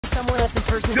someone that's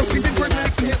impersonating. No, he's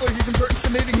impersonating Hitler. He's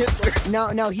impersonating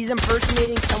Hitler. No, he's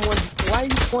impersonating someone. Why are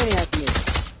you pointing at me?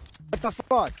 What the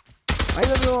fuck? Why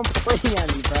is everyone pointing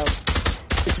at me, bro?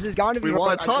 This is gonna be We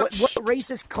want to touch. What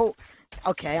racist cult?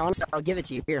 Okay, honestly, I'll give it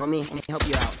to you. Here, let me help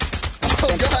you out.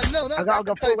 Oh God, no, I'll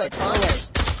go pull it.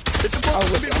 It's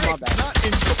supposed to be my rigged, bad. not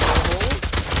in the hole.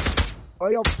 Oh,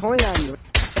 you're pointing at me.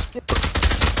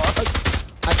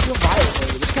 I feel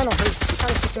violated. This kind of hurts. This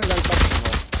kind of feels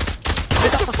uncomfortable.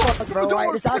 What the fuck,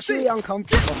 bro? It's actually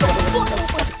uncomfortable.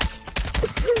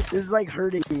 This is like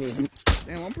hurting me.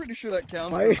 Damn, I'm pretty sure that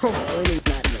counts. Why are you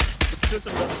pointing at me? Is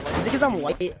it because I'm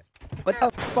white? What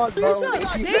the fuck, bro?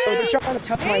 They're trying to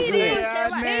touch my ear.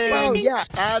 Admin. Oh, yeah.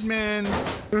 Admin.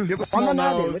 Give a I'm small an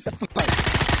admin. nose. What the fuck?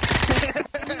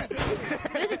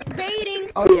 This is baiting.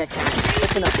 Oh, yeah,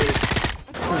 listen up, dude.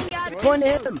 Point to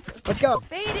him. Let's go.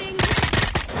 Baiting.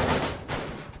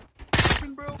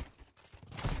 Bro.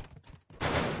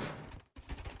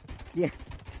 Yeah.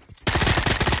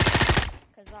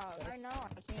 Cause I know I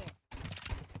can't.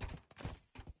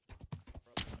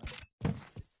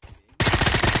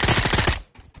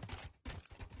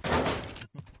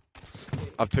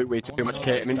 I've took way too much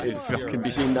ketamine to fucking be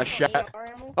seeing this shit.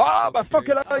 Ah, my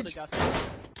fucking eyes!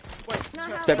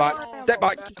 Step back, step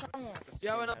back.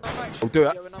 I'll do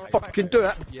it. Fucking do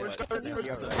it. Get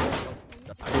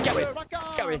away,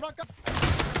 get away.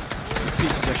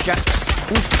 Pieces of shit.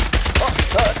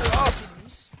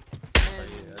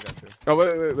 Oh,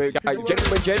 wait, guys.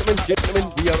 Gentlemen,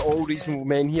 we are all reasonable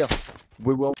men here.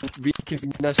 We will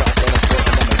reconvene this after a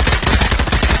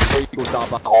you go stab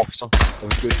that officer. I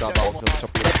was good stab that officer.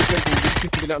 We'll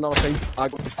reconvene it another time. I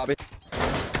go stab it.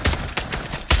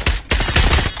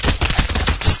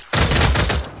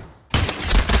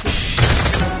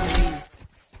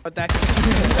 But that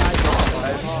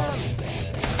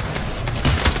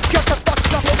Shut the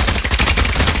fuck up!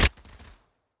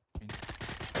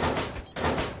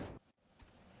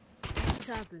 What's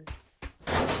happened?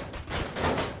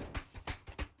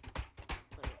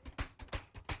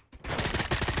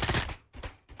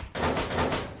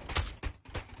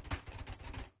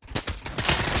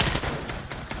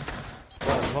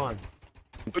 Vaughn.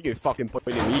 Don't you fucking point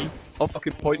at me. I'll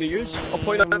fucking point at you. I'll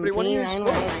point at every one of you.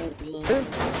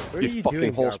 What are You fucking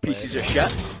doing, horse Garplay? pieces of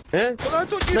shit. Eh?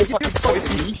 Don't you fucking point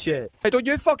at me. Shit. Hey, don't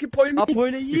you fucking point at me. I'll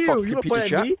point at you. fucking You don't piece point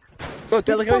of at shit. me. No, Yeah,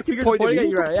 don't look you how fucking fingers point at pointing me. at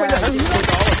you right Don't point at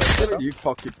now. me. You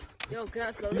fucking... Yo,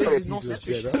 guys, so This is not This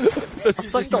is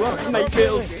just not night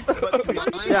bills.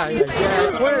 Yeah.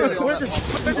 We're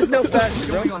just no faction,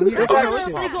 bro. No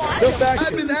faction. No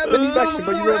faction. Admin, No faction,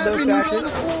 but you wrote no faction.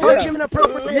 Punch him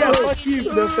inappropriately. Yeah, fuck you,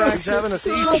 no faction. having a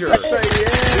seizure. That's right,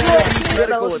 yeah.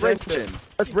 Medical attention.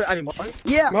 Let's break. I mean, what?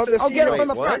 Yeah, I'll get him from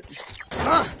the What? front.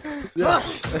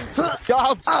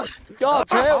 God's help.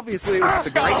 Obviously, it was the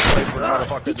guy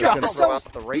motherfucker dropped that's the gonna blow soap. out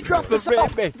the He rape. dropped the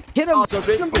soap. me. Hit him. Also,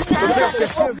 rape me.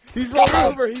 He's rolling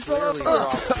over. He's rolling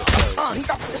over. He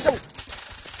dropped the soap.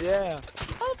 Yeah.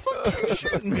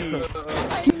 shitting me.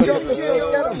 He dropped the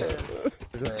soap. Get him.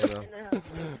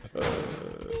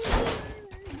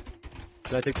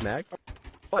 Did I take the mag?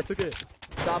 Oh, I took it.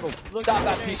 Stab him. Stab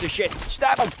that piece of shit.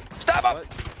 Stab him. Stab him.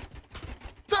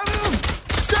 Stab him!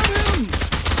 Stab him!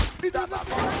 He's on the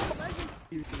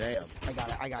Damn.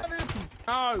 I got it.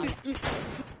 Oh.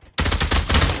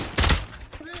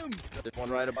 There's one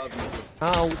right above you.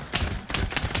 Ow.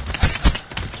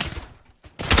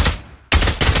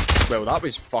 Well, that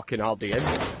was fucking hard to end.